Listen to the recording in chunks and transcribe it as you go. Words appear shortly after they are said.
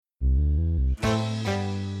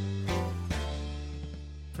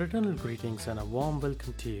fraternal greetings and a warm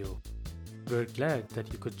welcome to you. We're glad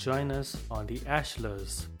that you could join us on the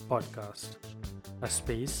Ashlers podcast, a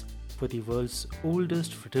space for the world's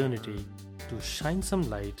oldest fraternity to shine some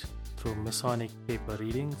light through Masonic paper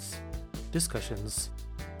readings, discussions,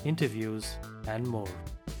 interviews, and more.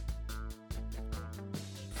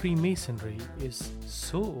 Freemasonry is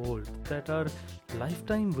so old that our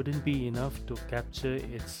lifetime wouldn't be enough to capture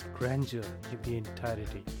its grandeur in the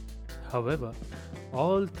entirety. However,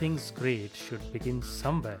 all things great should begin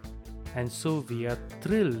somewhere, and so we are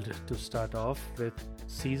thrilled to start off with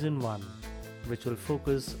Season 1, which will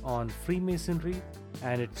focus on Freemasonry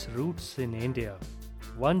and its roots in India,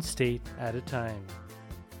 one state at a time.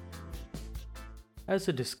 As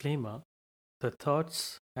a disclaimer, the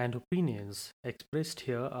thoughts and opinions expressed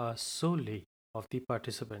here are solely of the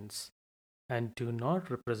participants and do not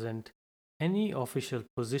represent any official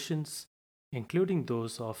positions, including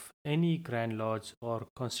those of any Grand Lodge or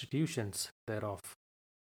constitutions thereof.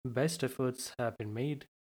 Best efforts have been made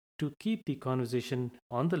to keep the conversation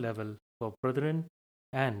on the level for brethren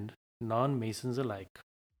and non Masons alike.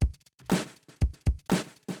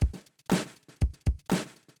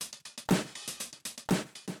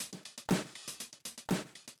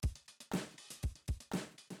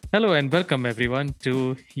 Hello and welcome everyone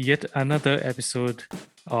to yet another episode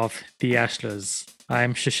of The Ashlers. I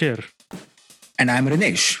am Shishir. And I'm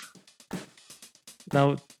Rinesh.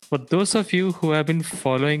 Now, for those of you who have been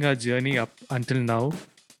following our journey up until now,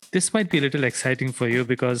 this might be a little exciting for you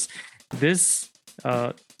because this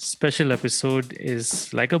special episode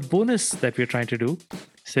is like a bonus that we're trying to do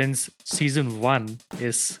since season 1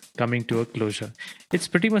 is coming to a closure. It's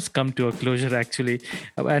pretty much come to a closure actually.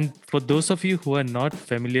 And for those of you who are not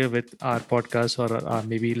familiar with our podcast or are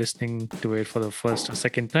maybe listening to it for the first or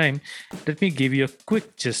second time, let me give you a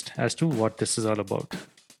quick gist as to what this is all about.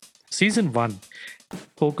 Season 1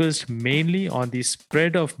 focused mainly on the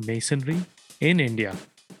spread of Masonry in India.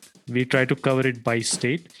 We try to cover it by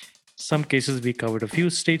state. Some cases we covered a few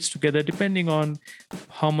states together depending on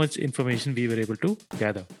how much information we were able to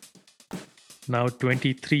gather. Now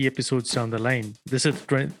 23 episodes down the line. This is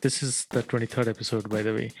the 23rd episode, by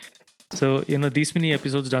the way. So, these many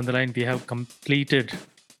episodes down the line, we have completed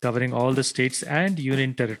covering all the states and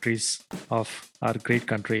union territories of our great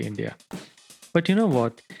country, India. But you know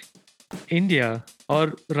what? India,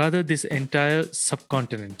 or rather this entire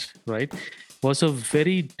subcontinent, right, was a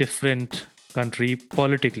very different country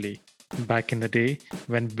politically back in the day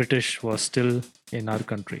when British was still in our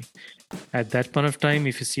country. At that point of time,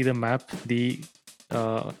 if you see the map, the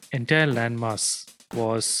entire landmass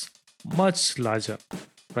was much larger,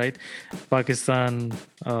 right? Pakistan,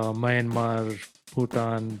 Myanmar,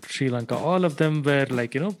 Bhutan, Sri Lanka, all of them were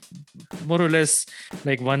more or less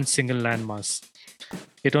like one single landmass.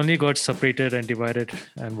 It only got separated and divided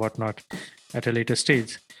and whatnot at a later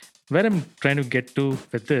stage. Where I'm trying to get to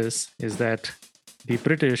with this is that the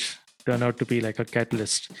British turned out to be like a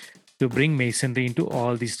catalyst to bring Masonry into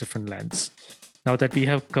all these different lands. Now that we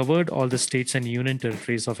have covered all the states and union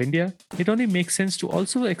territories of India, it only makes sense to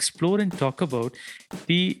also explore and talk about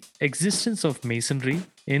the existence of Masonry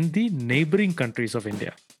in the neighboring countries of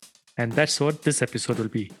India. And that's what this episode will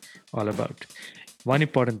be all about. One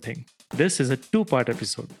important thing, this is a 2-part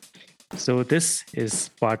episode. So this is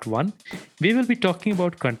part 1. We will be talking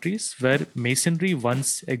about countries where Masonry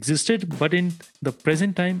once existed, but in the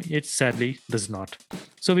present time, it sadly does not.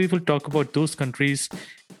 So we will talk about those countries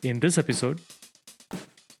in this episode.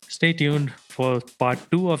 Stay tuned for part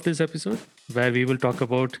 2 of this episode, where we will talk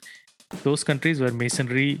about those countries where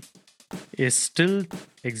Masonry is still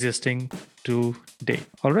existing today.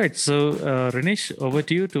 All right. So Rinesh, over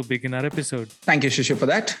to you to begin our episode. Thank you, Shishir, for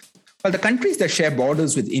that. Well, the countries that share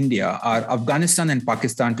borders with India are Afghanistan and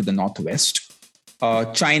Pakistan to the northwest,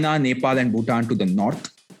 China, Nepal, and Bhutan to the north,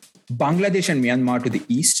 Bangladesh and Myanmar to the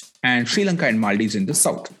east, and Sri Lanka and Maldives in the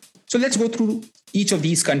south. So let's go through each of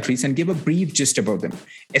these countries and give a brief gist about them,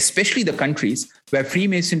 especially the countries where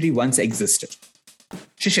Freemasonry once existed.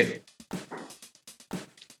 Shishir.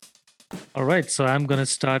 All right. So I'm going to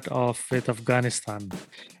start off with Afghanistan.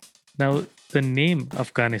 Now, the name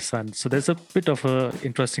Afghanistan, so there's a bit of an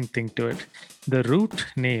interesting thing to it. The root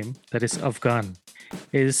name, that is Afghan,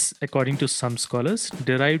 is, according to some scholars,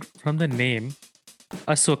 derived from the name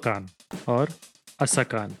Aswakan or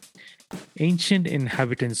Asakan, ancient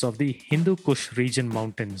inhabitants of the Hindu Kush region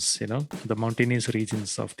mountains, the mountainous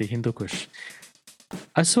regions of the Hindu Kush.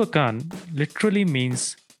 Aswakan literally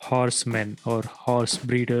means horsemen or horse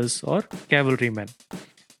breeders or cavalrymen,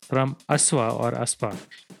 from Aswa or Aspa,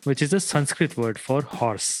 which is a Sanskrit word for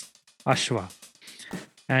horse, Ashwa.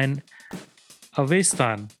 And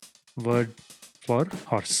Avestan word for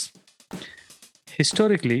horse.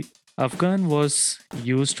 Historically, Afghan was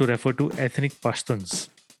used to refer to ethnic Pashtuns.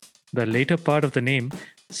 The later part of the name,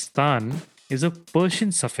 Stan, is a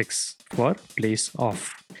Persian suffix for place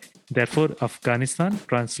of. Therefore, Afghanistan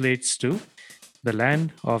translates to the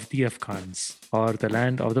land of the Afghans or the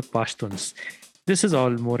land of the Pashtuns. This is all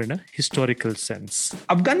more in a historical sense.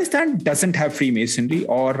 Afghanistan doesn't have Freemasonry,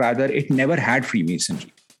 or rather, it never had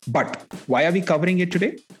Freemasonry. But why are we covering it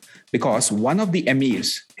today? Because one of the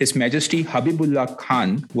emirs, His Majesty Habibullah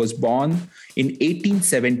Khan, was born in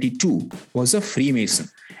 1872, was a Freemason.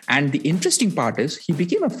 And the interesting part is he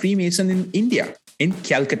became a Freemason in India, in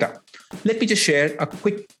Calcutta. Let me just share a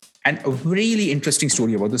quick and a really interesting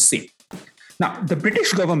story about the same. Now, the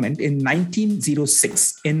British government in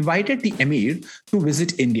 1906 invited the emir to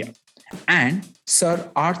visit India. And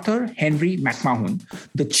Sir Arthur Henry McMahon,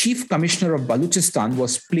 the Chief Commissioner of Baluchistan,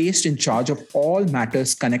 was placed in charge of all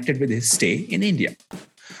matters connected with his stay in India.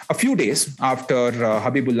 A few days after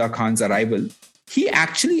Habibullah Khan's arrival, he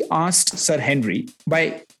actually asked Sir Henry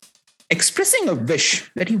by expressing a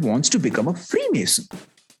wish that he wants to become a Freemason.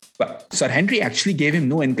 But Sir Henry actually gave him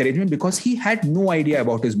no encouragement because he had no idea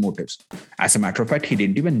about his motives. As a matter of fact, he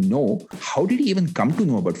didn't even know how did he even come to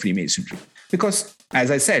know about Freemasonry. Because,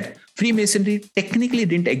 as I said, Freemasonry technically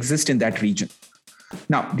didn't exist in that region.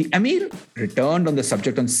 Now, the Emir returned on the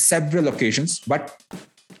subject on several occasions, but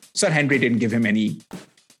Sir Henry didn't give him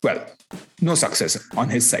no success on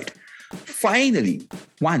his side. Finally,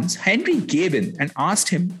 once Henry gave in and asked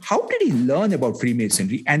him how did he learn about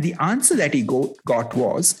Freemasonry, and the answer that he got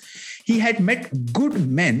was he had met good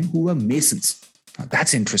men who were Masons. Now,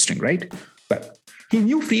 that's interesting, right? Well, he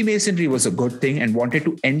knew Freemasonry was a good thing and wanted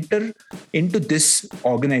to enter into this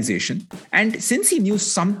organization. And since he knew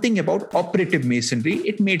something about operative Masonry,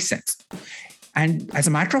 it made sense. And as a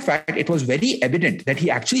matter of fact, it was very evident that he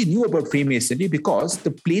actually knew about Freemasonry because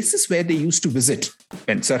the places where they used to visit,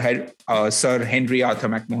 when Sir Henry Arthur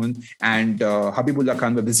McMahon and Habibullah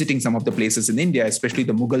Khan were visiting some of the places in India, especially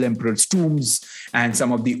the Mughal emperor's tombs and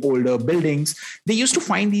some of the older buildings, they used to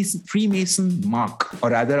find these Freemason mark,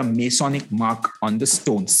 or rather a Masonic mark on the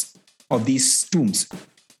stones of these tombs.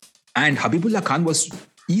 And Habibullah Khan was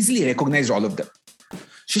easily recognized all of them.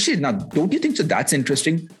 Shishir, now, don't you think so? That's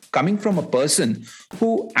interesting, coming from a person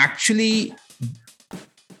who actually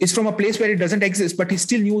is from a place where it doesn't exist, but he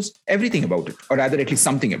still knows everything about it, or rather, at least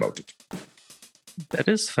something about it. That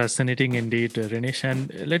is fascinating indeed, Rinesh.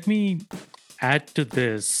 And let me add to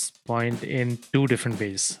this point in two different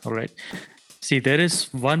ways. All right. See, there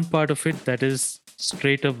is one part of it that is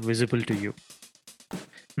straight up visible to you.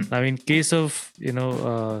 Now, in case of,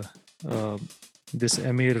 this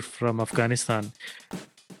emir from Afghanistan,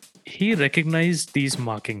 he recognized these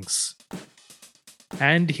markings.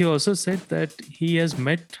 And he also said that he has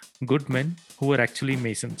met good men who were actually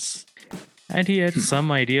Masons. And he had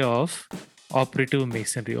some idea of operative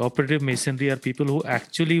Masonry. Operative Masonry are people who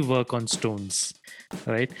actually work on stones,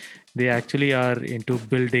 right? They actually are into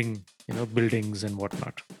building, buildings and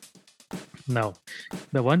whatnot. Now,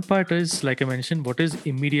 the one part is, like I mentioned, what is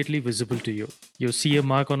immediately visible to you. You see a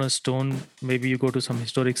mark on a stone, maybe you go to some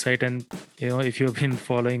historic site, and if you've been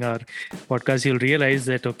following our podcast, you'll realize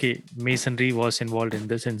that, okay, Masonry was involved in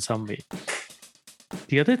this in some way.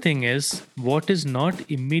 The other thing is what is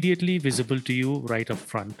not immediately visible to you right up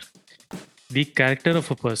front. The character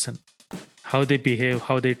of a person, how they behave,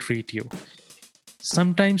 how they treat you.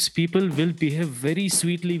 Sometimes people will behave very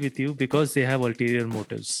sweetly with you because they have ulterior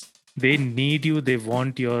motives. They need you, they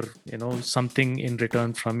want your, something in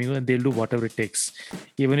return from you, and they'll do whatever it takes,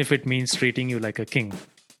 even if it means treating you like a king.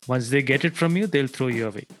 Once they get it from you, they'll throw you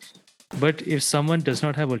away. But if someone does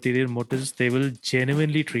not have ulterior motives, they will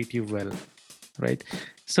genuinely treat you well, right?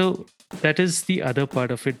 So that is the other part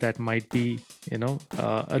of it that might be,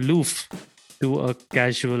 aloof to a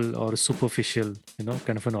casual or superficial,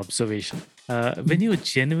 kind of an observation. When you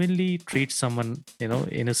genuinely treat someone,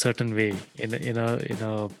 in a certain way,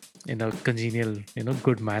 in a congenial,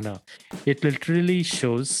 good manner, it literally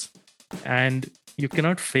shows, and you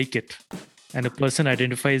cannot fake it. And a person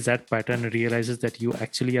identifies that pattern and realizes that you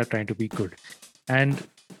actually are trying to be good. And,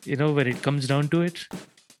 when it comes down to it,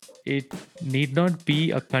 it need not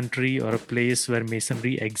be a country or a place where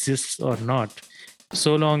Masonry exists or not,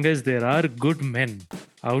 so long as there are good men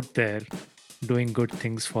out there doing good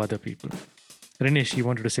things for other people. Rinesh, you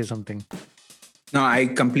wanted to say something? No, I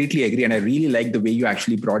completely agree. And I really like the way you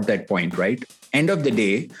actually brought that point, right? End of the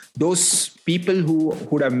day, those people who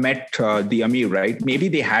would have met the Amir, right? Maybe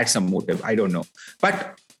they had some motive. I don't know.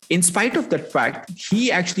 But in spite of that fact, he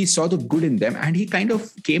actually saw the good in them and he kind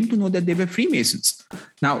of came to know that they were Freemasons.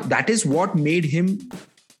 Now, that is what made him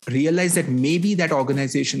realize that maybe that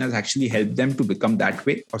organization has actually helped them to become that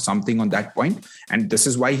way or something on that point. And this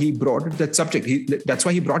is why he brought that subject. That's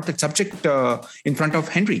why he brought that subject in front of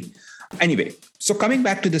Henry. Anyway, so coming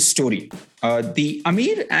back to the story, the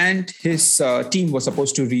Amir and his team were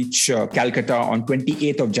supposed to reach Calcutta on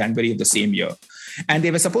 28th of January of the same year. And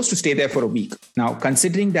they were supposed to stay there for a week. Now,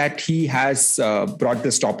 considering that he has brought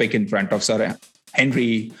this topic in front of Sir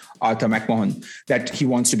Henry Arthur McMahon, that he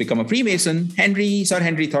wants to become a Freemason, Sir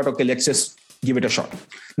Henry thought, okay, let's just give it a shot.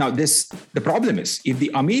 Now, the problem is, if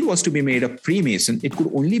the Amir was to be made a Freemason, it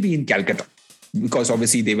could only be in Calcutta, because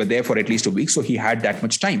obviously they were there for at least a week, so he had that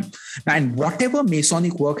much time. And whatever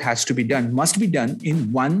Masonic work has to be done must be done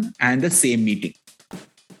in one and the same meeting.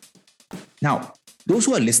 Now, those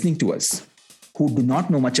who are listening to us, who do not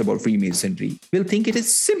know much about Freemasonry, will think it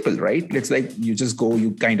is simple, right? It's like you just go,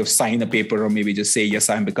 you kind of sign a paper, or maybe just say, yes,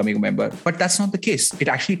 I'm becoming a member. But that's not the case. It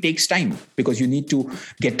actually takes time, because you need to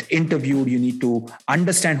get interviewed. You need to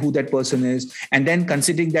understand who that person is. And then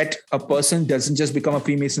considering that a person doesn't just become a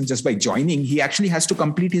Freemason just by joining, he actually has to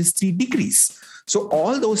complete his 3 degrees. So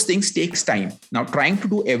all those things takes time. Now, trying to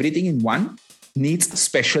do everything in one needs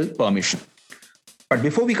special permission. But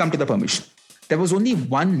before we come to the permission, there was only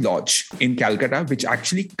one lodge in Calcutta which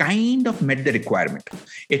actually kind of met the requirement.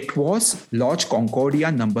 It was Lodge Concordia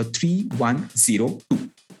number 3102.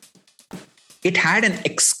 It had an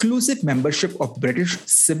exclusive membership of British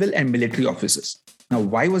civil and military officers. Now,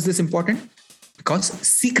 why was this important? Because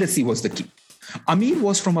secrecy was the key. Amir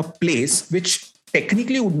was from a place which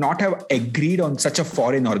technically would not have agreed on such a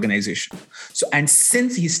foreign organization. And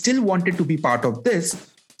since he still wanted to be part of this,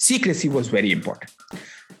 secrecy was very important.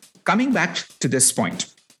 Coming back to this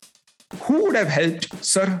point, who would have helped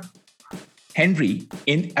Sir Henry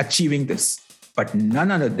in achieving this? But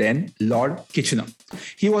none other than Lord Kitchener.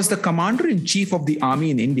 He was the commander-in-chief of the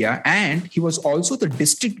army in India, and he was also the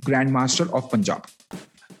district Grand Master of Punjab,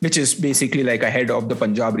 which is basically like a head of the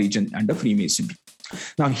Punjab region under Freemasonry.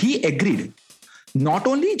 Now, he agreed not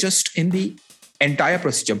only just in the entire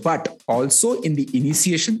procedure, but also in the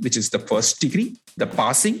initiation, which is the first degree, the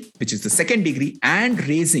passing, which is the second degree, and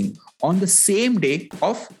raising on the same day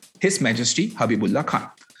of His Majesty Habibullah Khan.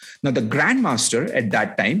 Now, the Grand Master at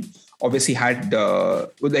that time obviously had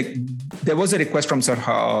there was a request from Sir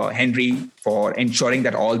Henry for ensuring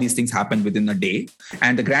that all these things happen within a day,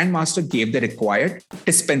 and the Grand Master gave the required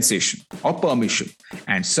dispensation or permission,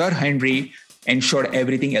 and Sir Henry ensured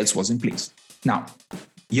everything else was in place. Now,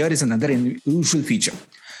 here is another unusual feature.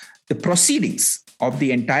 The proceedings of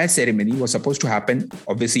the entire ceremony was supposed to happen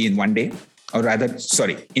obviously in one day, or rather,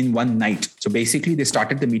 in one night. So basically, they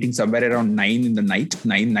started the meeting somewhere around 9 in the night,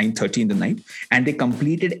 9:30 in the night, and they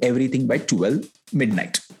completed everything by 12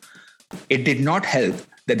 midnight. It did not help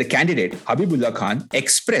that the candidate, Habibullah Khan,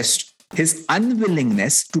 expressed his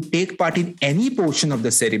unwillingness to take part in any portion of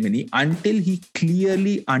the ceremony until he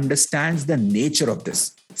clearly understands the nature of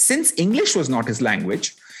this. Since English was not his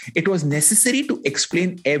language, it was necessary to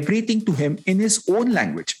explain everything to him in his own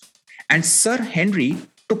language. And Sir Henry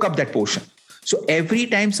took up that portion. So every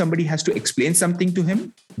time somebody has to explain something to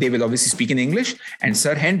him, they will obviously speak in English, and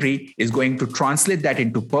Sir Henry is going to translate that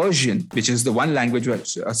into Persian, which is the one language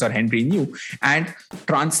which Sir Henry knew, and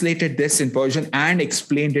translated this in Persian and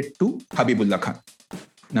explained it to Habibullah Khan.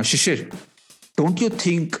 Now, Shishir, don't you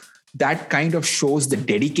think that kind of shows the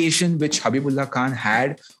dedication which Habibullah Khan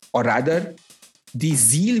had, or rather the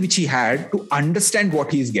zeal which he had to understand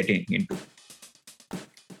what he is getting into?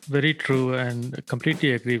 Very true, and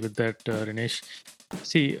completely agree with that, Rinesh.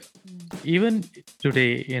 See, even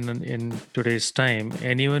today, in today's time,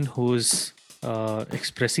 anyone who's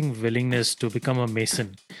expressing willingness to become a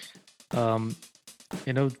Mason,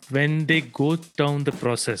 when they go down the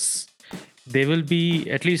process, they will be,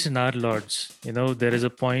 at least in our lodge, there is a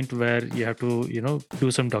point where you have to,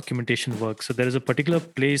 do some documentation work. So there is a particular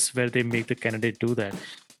place where they make the candidate do that.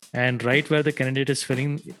 And right where the candidate is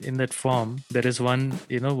filling in that form, there is one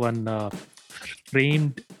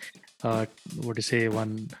framed,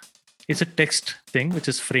 it's a text thing which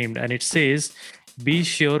is framed, and it says, be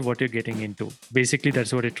sure what you're getting into. Basically,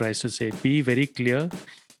 that's what it tries to say. Be very clear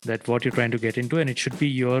that what you're trying to get into, and it should be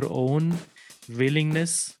your own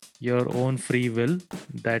willingness, your own free will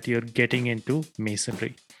that you're getting into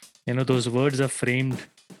Masonry. Those words are framed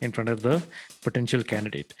in front of the potential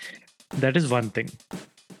candidate. That is one thing.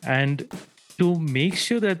 And to make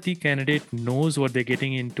sure that the candidate knows what they're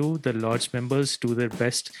getting into, the lodge members do their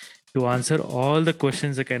best to answer all the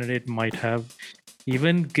questions the candidate might have,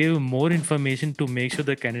 even give more information to make sure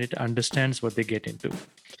the candidate understands what they get into.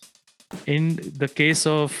 In the case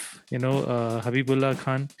of, Habibullah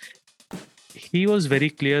Khan, he was very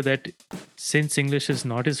clear that since English is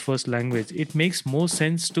not his first language, it makes more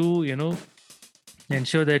sense to,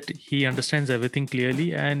 ensure that he understands everything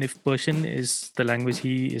clearly. And if Persian is the language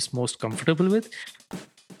he is most comfortable with,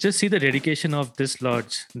 just see the dedication of this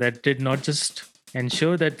lodge that did not just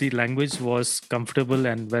ensure that the language was comfortable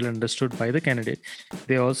and well understood by the candidate.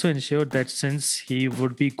 They also ensured that since he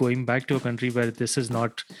would be going back to a country where this is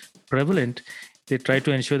not prevalent, they tried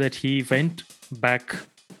to ensure that he went back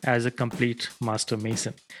as a complete master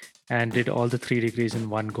mason and did all the 3 degrees in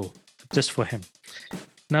one go just for him.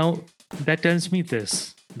 Now, that tells me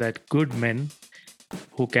this, that good men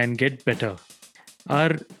who can get better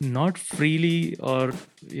are not freely or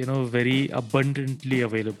very abundantly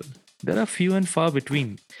available. There are few and far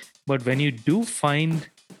between, but when you do find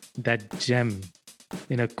that gem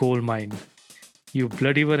in a coal mine, you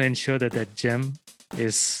bloody well ensure that that gem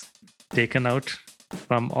is taken out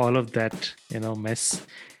from all of that mess,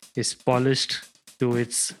 is polished to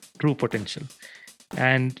its true potential.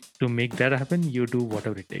 And to make that happen, you do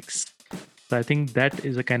whatever it takes. So I think that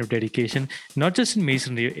is a kind of dedication, not just in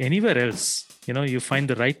masonry, anywhere else. You find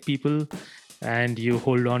the right people and you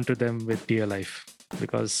hold on to them with dear life,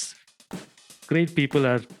 because great people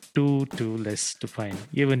are too less to find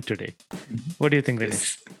even today. What do you think,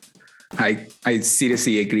 Dinesh? I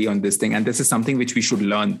seriously agree on this thing. And this is something which we should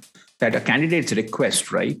learn, that a candidate's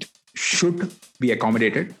request, right, should be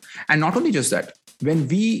accommodated. And not only just that, when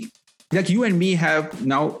we, like you and me have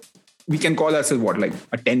now, we can call ourselves what, like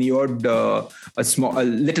a tenured, a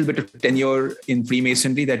little bit of tenure in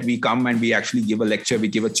Freemasonry, that we come and we actually give a lecture, we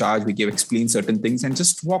give a charge, explain certain things and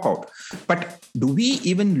just walk out. But do we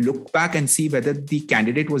even look back and see whether the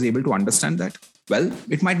candidate was able to understand that? Well,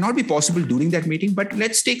 it might not be possible during that meeting, but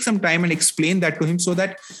let's take some time and explain that to him so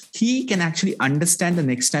that he can actually understand the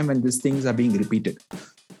next time when these things are being repeated.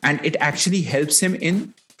 And it actually helps him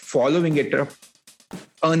in following it up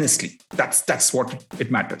earnestly. That's what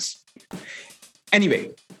it matters.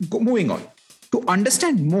 Anyway, moving on. To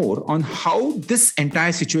understand more on how this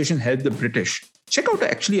entire situation helped the British, check out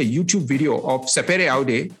actually a YouTube video of Sapere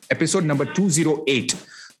Aude, episode number 208,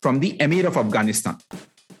 from the Emir of Afghanistan.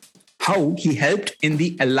 How he helped in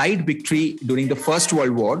the Allied victory during the First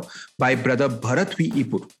World War by brother Bharat V.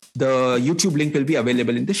 Ipur. The YouTube link will be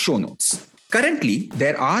available in the show notes. Currently,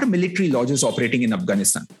 there are military lodges operating in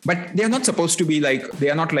Afghanistan, but they are not supposed to be like, they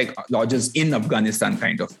are not like lodges in Afghanistan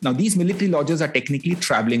kind of. Now, these military lodges are technically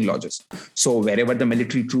traveling lodges. So wherever the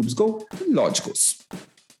military troops go, the lodge goes.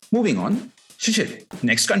 Moving on, Shishir,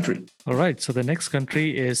 next country. All right. So the next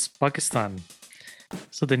country is Pakistan.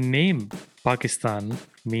 So the name Pakistan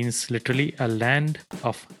means literally a land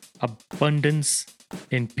of abundance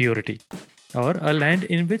in purity, or a land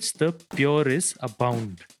in which the pure is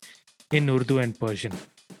abound in Urdu and Persian.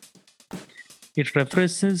 It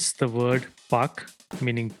references the word Pak,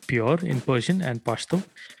 meaning pure in Persian and Pashto.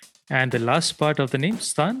 And the last part of the name,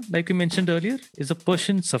 Stan, like we mentioned earlier, is a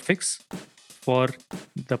Persian suffix for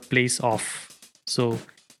the place of. So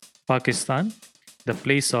Pakistan, the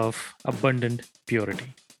place of abundant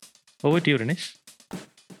purity. Over to you, Rinesh.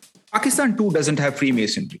 Pakistan too doesn't have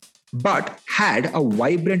Freemasonry, but had a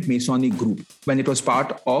vibrant Masonic group when it was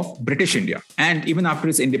part of British India and even after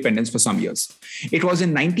its independence for some years. It was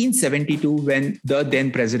in 1972 when the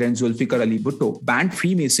then President Zulfikar Ali Bhutto banned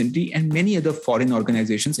Freemasonry and many other foreign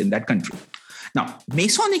organizations in that country. Now,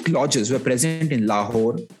 Masonic lodges were present in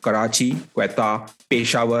Lahore, Karachi, Quetta,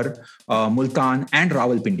 Peshawar, Multan, and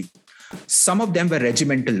Rawalpindi. Some of them were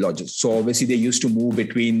regimental lodges. So obviously they used to move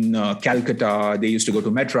between Calcutta, they used to go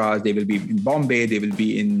to Madras, they will be in Bombay, they will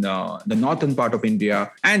be in the northern part of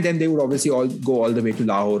India. And then they would obviously all go all the way to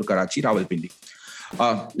Lahore, Karachi, Rawalpindi.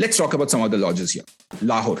 Let's talk about some of the lodges here.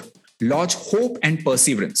 Lahore, Lodge Hope and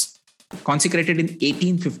Perseverance, consecrated in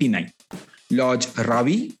 1859. Lodge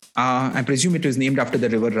Ravi, I presume it was named after the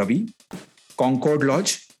river Ravi. Concord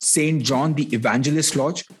Lodge, St. John the Evangelist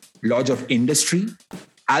Lodge, Lodge of Industry,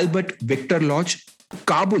 Albert Victor Lodge,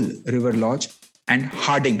 Kabul River Lodge, and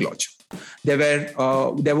Harding Lodge.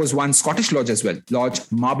 There was one Scottish lodge as well, Lodge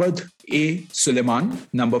Mabad A. Suleiman,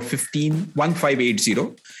 number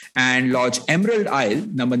 1580, and Lodge Emerald Isle,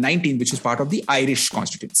 number 19, which is part of the Irish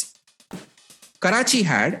constituency. Karachi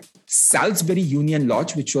had Salisbury Union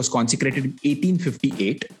Lodge, which was consecrated in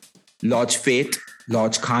 1858, Lodge Faith,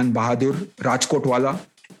 Lodge Khan Bahadur, Rajkotwala,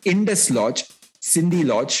 Indus Lodge, Sindhi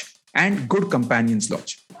Lodge, and Good Companions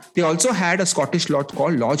Lodge. They also had a Scottish lodge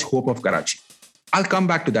called Lodge Hope of Karachi. I'll come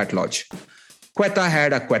back to that lodge. Quetta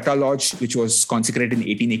had a Quetta Lodge, which was consecrated in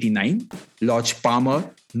 1889. Lodge Palmer,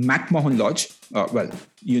 McMahon Lodge. Well,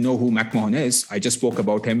 you know who McMahon is. I just spoke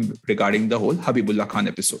about him regarding the whole Habibullah Khan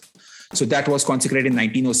episode. So that was consecrated in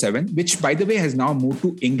 1907, which, by the way, has now moved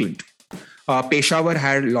to England. Peshawar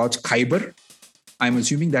had Lodge Khyber. I'm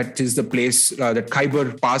assuming that is the place, that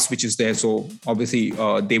Khyber Pass, which is there. So obviously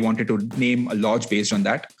they wanted to name a lodge based on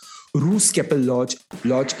that. Roos Keppel Lodge,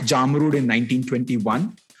 Lodge Jamrud in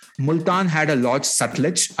 1921. Multan had a Lodge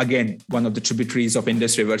Sutlej, again, one of the tributaries of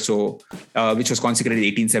Indus River, which was consecrated in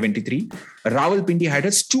 1873. Rawalpindi had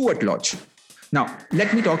a Stuart Lodge. Now,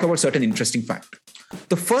 let me talk about certain interesting fact.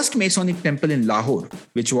 The first Masonic temple in Lahore,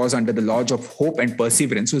 which was under the Lodge of Hope and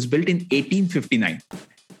Perseverance, was built in 1859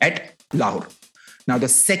 at Lahore. Now, the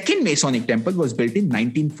second Masonic temple was built in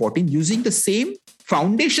 1914 using the same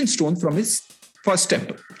foundation stone from his first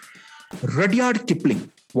temple. Rudyard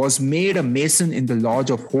Kipling was made a Mason in the Lodge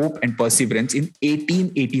of Hope and Perseverance in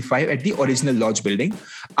 1885 at the original lodge building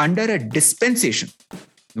under a dispensation.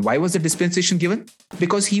 Why was the dispensation given?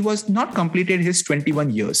 Because he was not completed his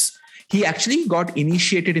 21 years. He actually got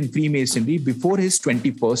initiated in Freemasonry before his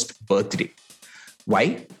 21st birthday.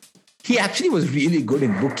 Why? He actually was really good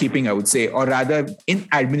in bookkeeping, I would say, or rather in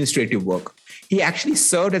administrative work. He actually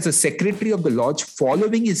served as a secretary of the lodge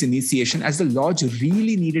following his initiation, as the lodge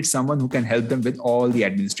really needed someone who can help them with all the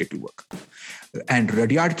administrative work. And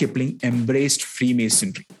Rudyard Kipling embraced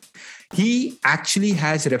Freemasonry. He actually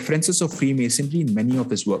has references of Freemasonry in many of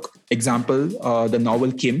his work. Example, the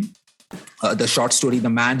novel Kim, the short story, The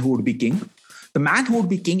Man Who Would Be King. The Man Who Would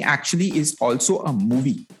Be King actually is also a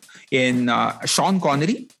movie in Sean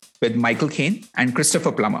Connery with Michael Caine and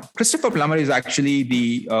Christopher Plummer. Christopher Plummer is actually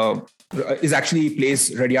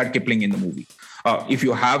plays Rudyard Kipling in the movie. If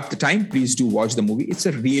you have the time, please do watch the movie. It's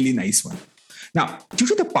a really nice one. Now, due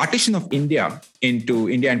to the partition of India into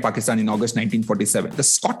India and Pakistan in August 1947, the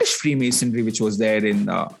Scottish Freemasonry, which was there in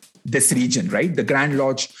this region, right? The Grand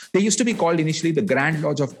Lodge, they used to be called initially the Grand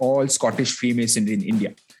Lodge of all Scottish Freemasonry in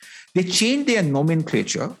India. They changed their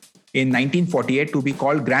nomenclature in 1948 to be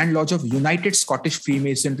called Grand Lodge of United Scottish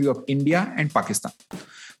Freemasonry of India and Pakistan.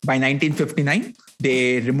 By 1959,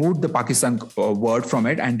 they removed the Pakistan word from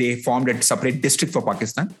it and they formed a separate district for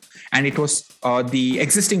Pakistan. And it was the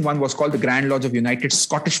existing one was called the Grand Lodge of United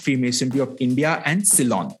Scottish Freemasonry of India and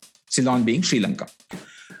Ceylon, Ceylon being Sri Lanka.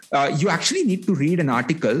 You actually need to read an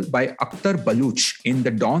article by Akhtar Baluch in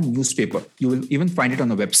the Dawn newspaper. You will even find it on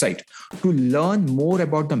the website to learn more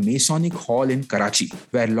about the Masonic Hall in Karachi,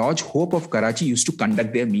 where Lodge Hope of Karachi used to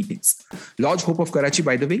conduct their meetings. Lodge Hope of Karachi,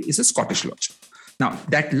 by the way, is a Scottish lodge. Now,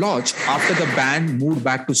 that lodge, after the band moved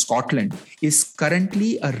back to Scotland, is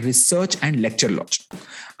currently a research and lecture lodge.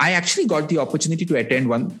 I actually got the opportunity to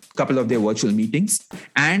attend couple of their virtual meetings,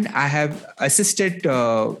 and I have assisted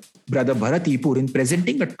Brother Bharat Ipur in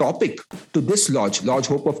presenting a topic to this lodge, Lodge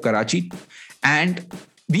Hope of Karachi, and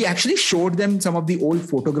we actually showed them some of the old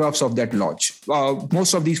photographs of that lodge.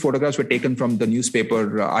 Most of these photographs were taken from the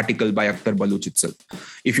newspaper article by Akhtar Baluch itself.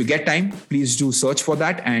 If you get time, please do search for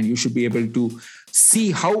that, and you should be able to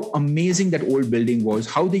see how amazing that old building was,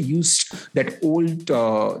 how they used that old,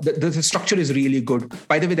 the structure is really good.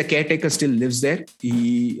 By the way, the caretaker still lives there.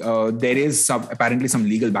 There is apparently some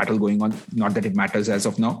legal battle going on, not that it matters as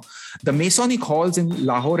of now. The Masonic halls in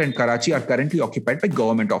Lahore and Karachi are currently occupied by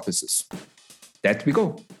government offices. There we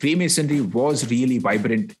go. Freemasonry was really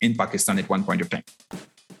vibrant in Pakistan at one point of time.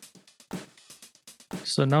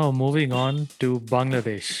 So now moving on to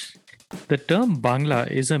Bangladesh. The term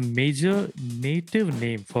Bangla is a major native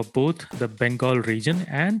name for both the Bengal region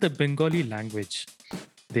and the Bengali language.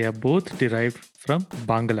 They are both derived from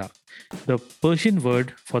Bangla, the Persian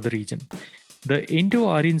word for the region. The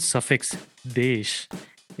Indo-Aryan suffix Desh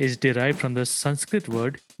is derived from the Sanskrit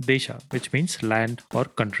word Desha, which means land or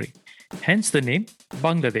country. Hence the name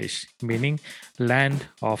Bangladesh, meaning land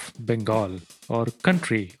of Bengal or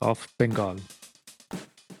country of Bengal.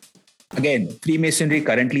 Again, Freemasonry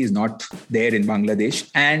currently is not there in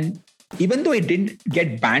Bangladesh. And even though it didn't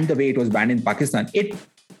get banned the way it was banned in Pakistan, it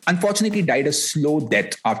unfortunately died a slow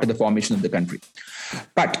death after the formation of the country.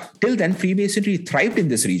 But till then, Freemasonry thrived in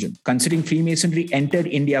this region, considering Freemasonry entered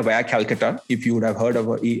India via Calcutta, if you would have heard of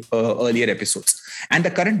earlier episodes. And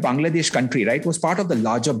the current Bangladesh country, right, was part of the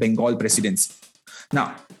larger Bengal presidency.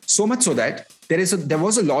 Now, so much so that there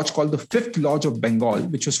was a lodge called the Fifth Lodge of Bengal,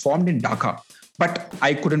 which was formed in Dhaka. But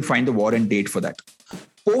I couldn't find the warrant date for that.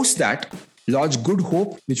 Post that, Lodge Good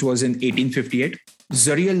Hope, which was in 1858,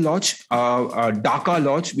 Zariel Lodge, Dhaka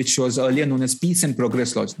Lodge, which was earlier known as Peace and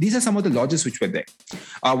Progress Lodge. These are some of the lodges which were there.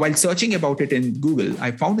 While searching about it in Google,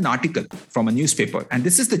 I found an article from a newspaper, and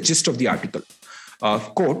this is the gist of the article.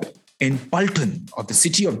 Quote, in Paltan of the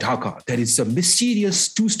city of Dhaka, there is a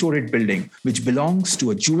mysterious two-storied building which belongs to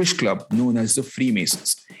a Jewish club known as the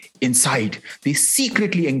Freemasons. Inside, they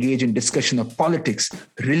secretly engage in discussion of politics,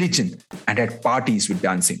 religion, and at parties with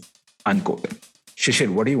dancing. Unquote. Shishir,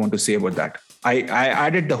 what do you want to say about that? I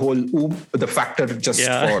added the whole the factor just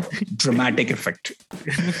for dramatic effect.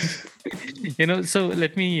 So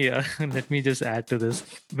let me just add to this.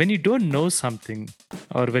 When you don't know something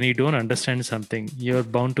or when you don't understand something, you're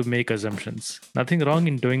bound to make assumptions. Nothing wrong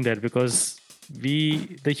in doing that, because the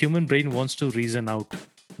human brain wants to reason out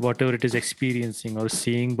whatever it is experiencing or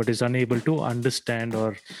seeing, but is unable to understand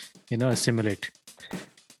or assimilate.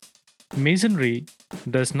 Masonry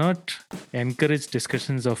does not encourage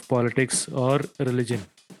discussions of politics or religion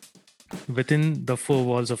within the four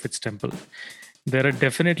walls of its temple. There are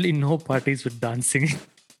definitely no parties with dancing.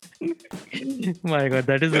 My God,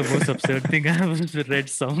 that is the most absurd thing I have read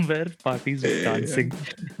somewhere. Parties with dancing.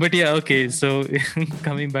 But yeah, okay. So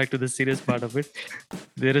coming back to the serious part of it,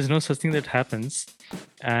 there is no such thing that happens.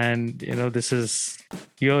 And, this is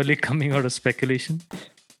purely coming out of speculation.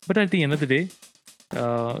 But at the end of the day,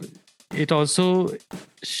 it also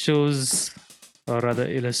shows, or rather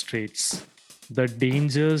illustrates, the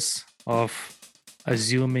dangers of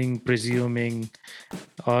assuming, presuming,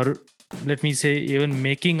 or let me say, even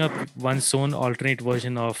making up one's own alternate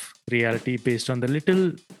version of reality based on the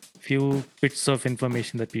little few bits of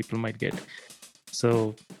information that people might get.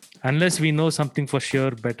 So, unless we know something for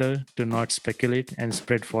sure, better to not speculate and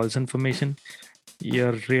spread false information.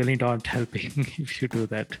 You're really not helping if you do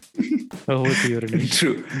that. Over to you, Ramesh.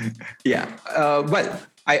 True. Yeah.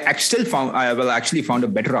 I actually found a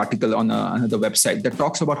better article on another website that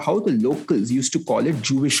talks about how the locals used to call it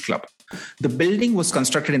Jewish Club. The building was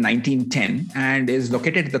constructed in 1910 and is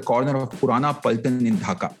located at the corner of Purana Paltan in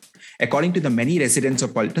Dhaka. According to the many residents of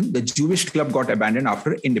Paltan, the Jewish club got abandoned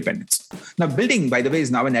after independence. Now, building, by the way, is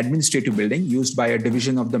now an administrative building used by a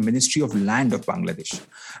division of the Ministry of Land of Bangladesh.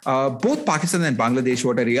 Both Pakistan and Bangladesh,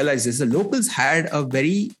 what I realized is the locals had a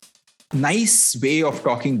very nice way of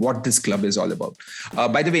talking what this club is all about.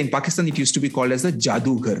 By the way, in Pakistan, it used to be called as the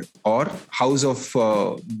Jadughar, or House of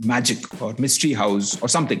Magic, or Mystery House, or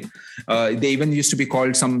something. They even used to be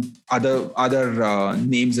called some other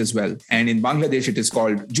names as well. And in Bangladesh, it is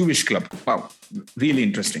called Jewish Club. Wow, really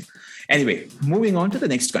interesting. Anyway, moving on to the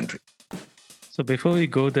next country. So before we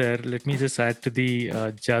go there, let me just add to the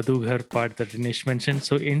Jadughar part that Dinesh mentioned.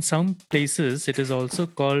 So in some places, it is also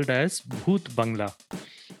called as Bhoot Bangla.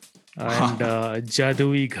 And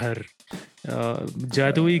Jadui Ghar.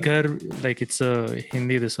 Jadui Ghar, like it's a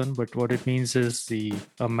Hindi this one, but what it means is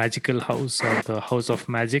a magical house, or the house of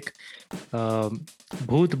magic.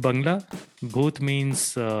 Bhoot Bangla. Bhoot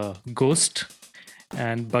means ghost,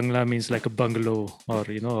 and Bangla means like a bungalow, or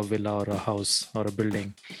a villa or a house or a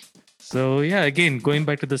building. So yeah, again, going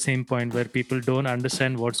back to the same point where people don't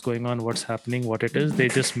understand what's going on, what's happening, what it is, they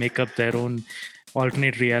just make up their own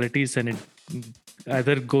alternate realities, and it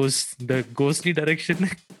either goes the ghostly direction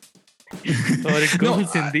or it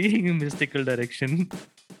goes in the mystical direction.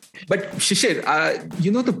 But Shishir,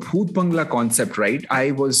 the Bhoot Bangla concept, right?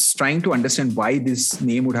 I was trying to understand why this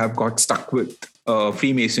name would have got stuck with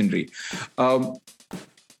Freemasonry.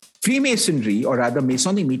 Freemasonry, or rather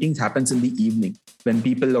Masonic meetings, happens in the evening when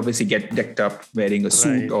people obviously get decked up wearing a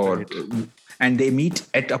suit, and they meet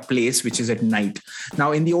at a place which is at night.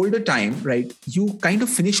 Now, in the older time, right, you kind of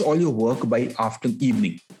finish all your work by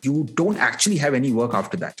evening. You don't actually have any work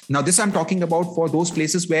after that. Now, this I'm talking about for those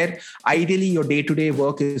places where ideally your day-to-day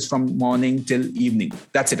work is from morning till evening.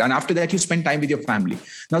 That's it. And after that, you spend time with your family.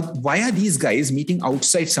 Now, why are these guys meeting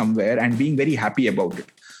outside somewhere and being very happy about it?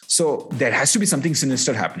 So there has to be something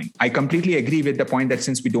sinister happening. I completely agree with the point that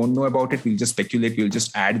since we don't know about it, we'll just speculate, we'll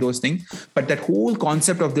just add those things. But that whole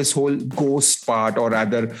concept of this whole ghost part, or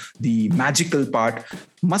rather the magical part,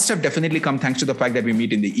 must have definitely come thanks to the fact that we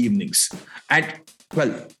meet in the evenings. And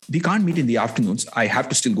well, we can't meet in the afternoons. I have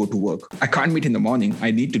to still go to work. I can't meet in the morning.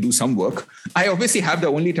 I need to do some work. I obviously have the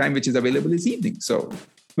only time which is available is evening. So,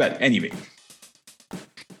 well, anyway.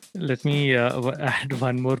 Let me add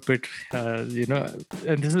one more bit, and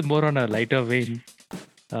this is more on a lighter vein.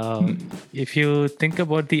 If you think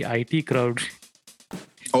about the IT crowd,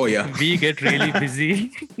 oh yeah, we get really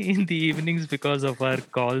busy in the evenings because of our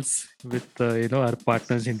calls with our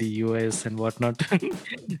partners in the US and whatnot.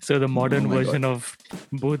 So the modern version of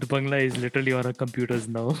Bhoot Bangla is literally on our computers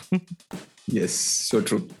now. Yes, so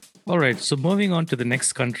true. All right, so moving on to the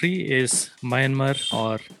next country is Myanmar,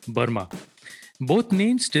 or Burma. Both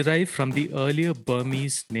names derive from the earlier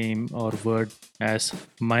Burmese name or word as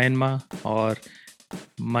Myanmar or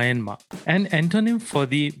Myanmar, an antonym for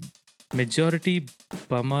the majority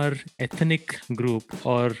Bamar ethnic group,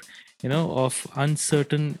 or of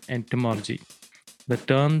uncertain etymology. The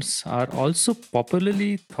terms are also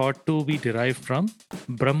popularly thought to be derived from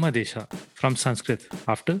Brahma Desha, from Sanskrit,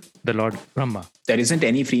 after the Lord Brahma. There isn't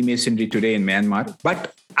any Freemasonry today in Myanmar,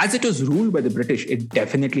 but as it was ruled by the British, it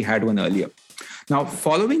definitely had one earlier. Now,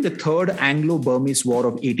 following the Third Anglo-Burmese War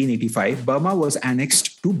of 1885, Burma was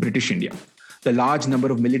annexed to British India. The large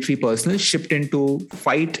number of military personnel shipped in to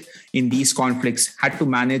fight in these conflicts had to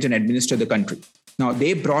manage and administer the country. Now,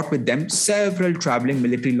 they brought with them several traveling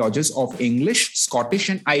military lodges of English, Scottish,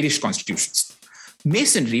 and Irish constitutions.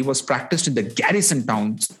 Masonry was practiced in the garrison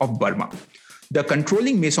towns of Burma. The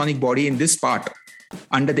controlling Masonic body in this part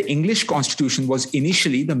under the English constitution was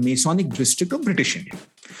initially the Masonic district of British India.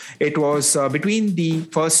 It was between the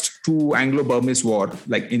first two Anglo-Burmese war,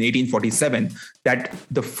 like in 1847, that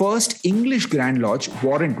the first English Grand Lodge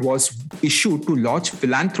warrant was issued to Lodge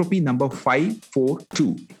Philanthropy number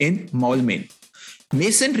 542 in Maulmain.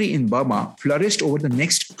 Masonry in Burma flourished over the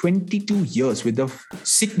next 22 years with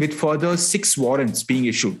further 6 warrants being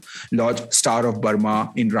issued. Lodge Star of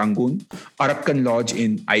Burma in Rangoon, Arakan Lodge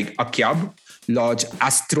in Akyab, Lodge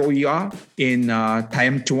Astroya in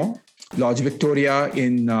Thayam Tuong, Lodge Victoria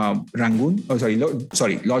in Rangoon,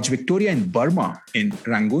 Lodge Victoria in Burma in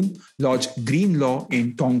Rangoon, Lodge Greenlaw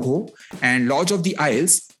in Tongho, and Lodge of the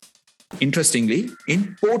Isles, interestingly,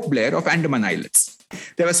 in Port Blair of Andaman Islands.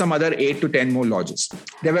 There were some other 8 to 10 more lodges.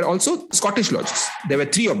 There were also Scottish lodges. There were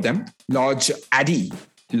 3 of them. Lodge Addy,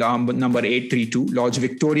 number 832, Lodge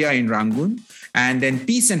Victoria in Rangoon, and then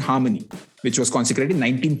Peace and Harmony, which was consecrated in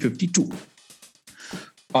 1952.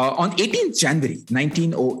 On 18th January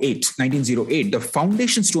 1908, the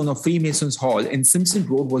foundation stone of Freemasons Hall in Simpson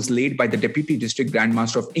Road was laid by the Deputy District Grand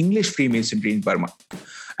Master of English Freemasonry in Burma.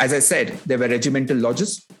 As I said, there were regimental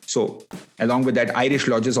lodges. So along with that, Irish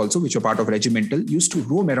lodges also, which were part of regimental, used to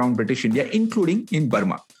roam around British India, including in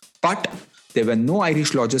Burma. But there were no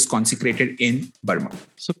Irish lodges consecrated in Burma.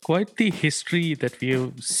 So quite the history that we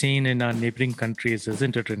have seen in our neighboring countries,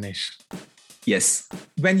 isn't it, Rinesh? Yes.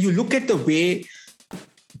 When you look at the way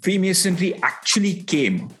Freemasonry actually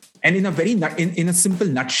came, and in a simple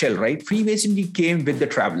nutshell, right? Freemasonry came with the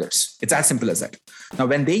travelers. It's as simple as that. Now,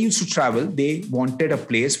 when they used to travel, they wanted a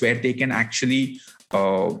place where they can actually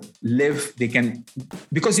live.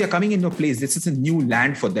 Because they are coming into a place, this is a new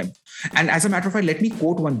land for them. And as a matter of fact, let me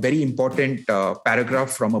quote one very important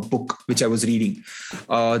paragraph from a book which I was reading.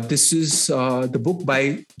 This is the book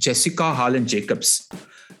by Jessica Harlan Jacobs.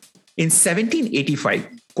 In 1785,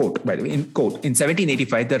 quote, by the way, in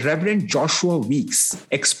 1785, the Reverend Joshua Weeks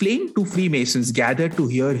explained to Freemasons gathered to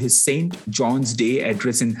hear his St. John's Day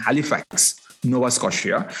address in Halifax, Nova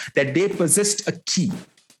Scotia, that they possessed a key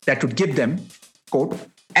that would give them, quote,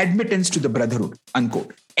 admittance to the brotherhood,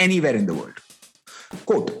 unquote, anywhere in the world.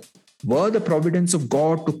 Quote, were the providence of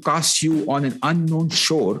God to cast you on an unknown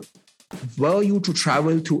shore, were you to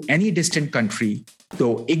travel through any distant country,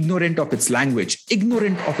 though ignorant of its language,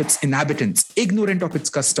 ignorant of its inhabitants, ignorant of its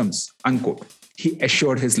customs, unquote, he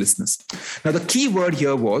assured his listeners. Now, the key word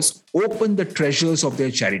here was open the treasures of their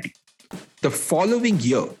charity. The following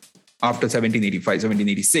year, after 1785,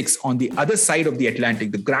 1786, on the other side of the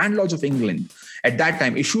Atlantic, the Grand Lodge of England at that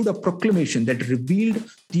time issued a proclamation that revealed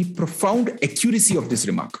the profound accuracy of this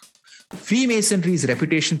remark. Freemasonry's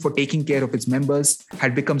reputation for taking care of its members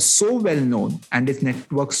had become so well known and its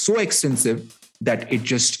network so extensive that it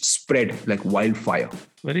just spread like wildfire.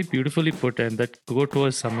 Very beautifully put, and that quote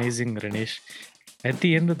was amazing, Rinesh. At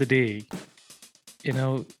the end of the day,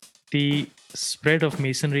 the spread of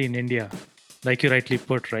Masonry in India, like you rightly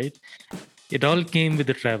put, right? It all came with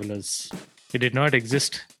the travelers. It did not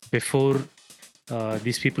exist before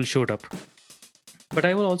these people showed up. But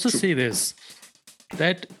I will also say this,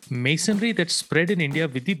 that Masonry that spread in India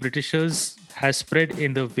with the Britishers has spread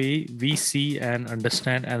in the way we see and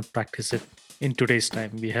understand and practice it in today's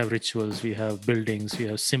time. We have rituals, we have buildings, we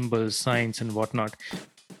have symbols, signs, and whatnot.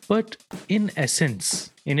 But in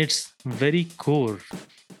essence, in its very core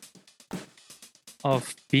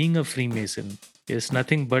of being a Freemason, is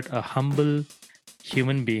nothing but a humble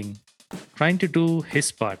human being trying to do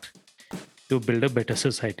his part to build a better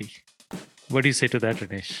society. What do you say to that,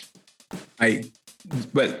 Rinesh?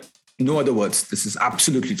 Well, no other words. This is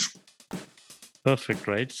absolutely true. Perfect,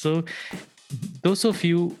 right? So those of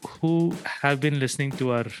you who have been listening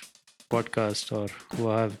to our podcast or who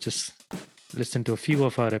have just listened to a few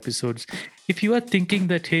of our episodes, if you are thinking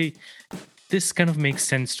that, hey, this kind of makes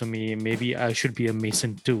sense to me, maybe I should be a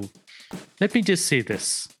Mason too, let me just say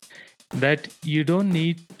this, that you don't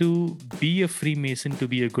need to be a Freemason to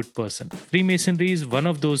be a good person. Freemasonry is one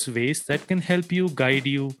of those ways that can help you, guide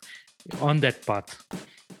you on that path.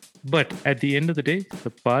 But at the end of the day, the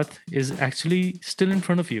path is actually still in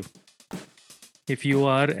front of you. If you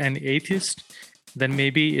are an atheist, then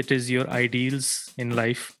maybe it is your ideals in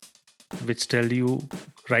life which tell you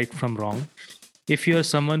right from wrong. If you are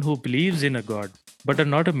someone who believes in a god but are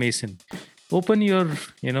not a Mason, open your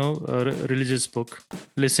religious book,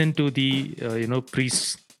 listen to the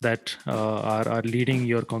priests that are leading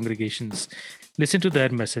your congregations, listen to their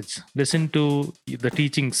message, listen to the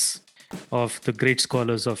teachings of the great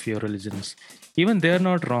scholars of your religions. Even they are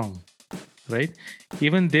not wrong, right?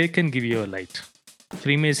 Even they can give you a light.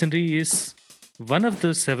 Freemasonry is one of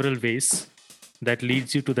the several ways that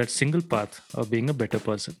leads you to that single path of being a better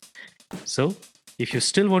person. So, if you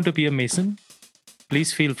still want to be a Mason,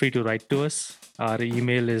 please feel free to write to us. Our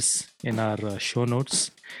email is in our show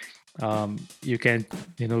notes. You can,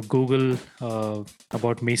 Google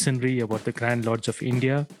about Masonry, about the Grand Lodge of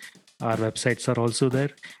India. Our websites are also there.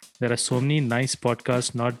 There are so many nice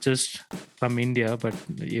podcasts, not just from India, but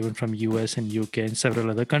even from US and UK and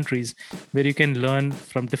several other countries, where you can learn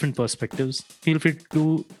from different perspectives. Feel free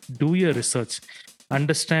to do your research,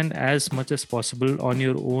 understand as much as possible on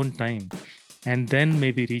your own time, and then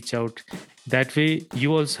maybe reach out. That way,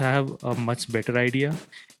 you also have a much better idea,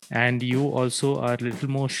 and you also are a little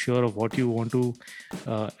more sure of what you want to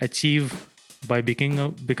achieve by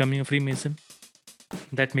becoming a Freemason.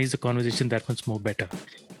 That makes the conversation that much more better.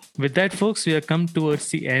 With that, folks, we have come towards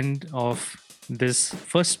the end of this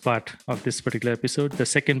first part of this particular episode. The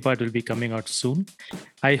second part will be coming out soon.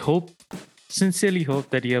 I sincerely hope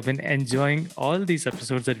that you have been enjoying all these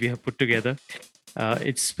episodes that we have put together.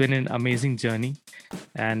 It's been an amazing journey.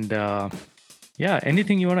 And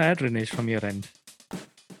anything you want to add, Rinesh, from your end?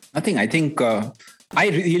 Nothing. I think I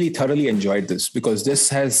really thoroughly enjoyed this because this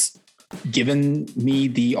has given me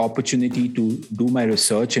the opportunity to do my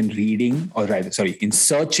research and reading, in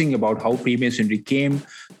searching about how Freemasonry came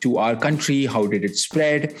to our country, how did it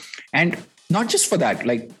spread, and not just for that.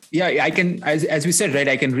 I can, as we said, right,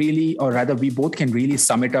 I can really, or rather, we both can really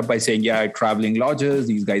sum it up by saying, traveling lodges,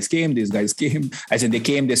 these guys came, as in they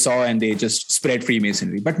came, they saw, and they just spread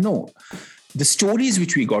Freemasonry. But no, the stories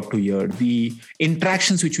which we got to hear, the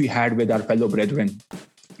interactions which we had with our fellow brethren,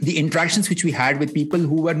 the interactions which we had with people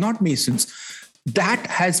who were not Masons, that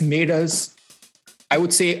has made us, I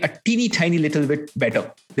would say, a teeny tiny little bit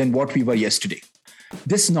better than what we were yesterday.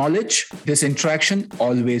 This knowledge, this interaction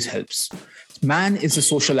always helps. Man is a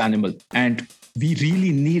social animal, and we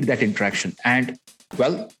really need that interaction. And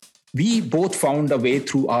well, we both found a way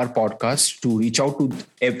through our podcast to reach out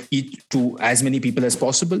to as many people as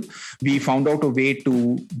possible. We found out a way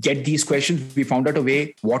to get these questions. We found out a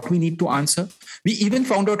way what we need to answer. We even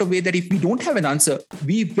found out a way that if we don't have an answer,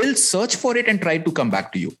 we will search for it and try to come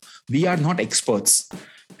back to you. We are not experts.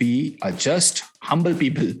 We are just humble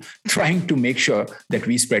people trying to make sure that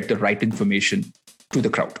we spread the right information to the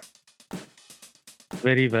crowd.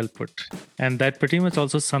 Very well put. And that pretty much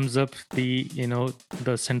also sums up the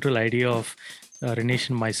central idea of Rinesh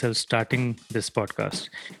and myself starting this podcast,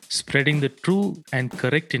 spreading the true and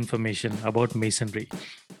correct information about Masonry.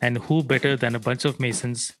 And who better than a bunch of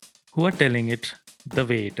Masons who are telling it the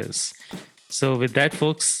way it is. So with that,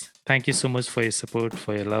 folks, thank you so much for your support,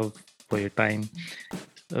 for your love, for your time.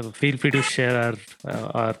 Feel free to share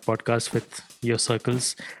our podcast with your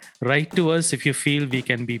circles. Write to us if you feel we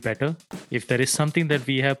can be better. If there is something that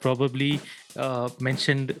we have probably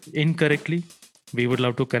mentioned incorrectly, we would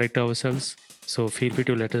love to correct ourselves. So feel free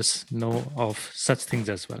to let us know of such things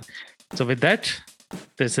as well. So with that,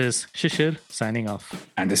 this is Shishir signing off.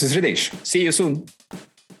 And this is Ridesh. See you soon.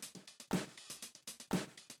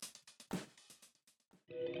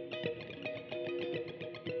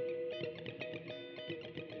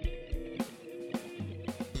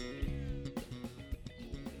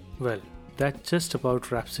 Well, that just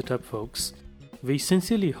about wraps it up, folks. We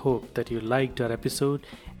sincerely hope that you liked our episode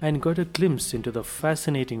and got a glimpse into the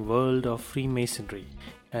fascinating world of Freemasonry.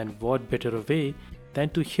 And what better a way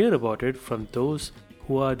than to hear about it from those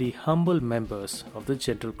who are the humble members of the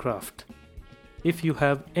gentle craft. If you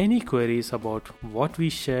have any queries about what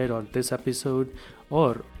we shared on this episode,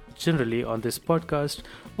 or generally on this podcast,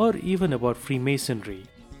 or even about Freemasonry,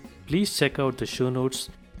 please check out the show notes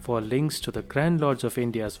for links to the Grand Lodge of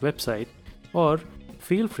India's website, or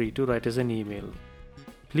feel free to write us an email.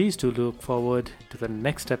 Please do look forward to the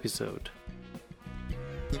next episode.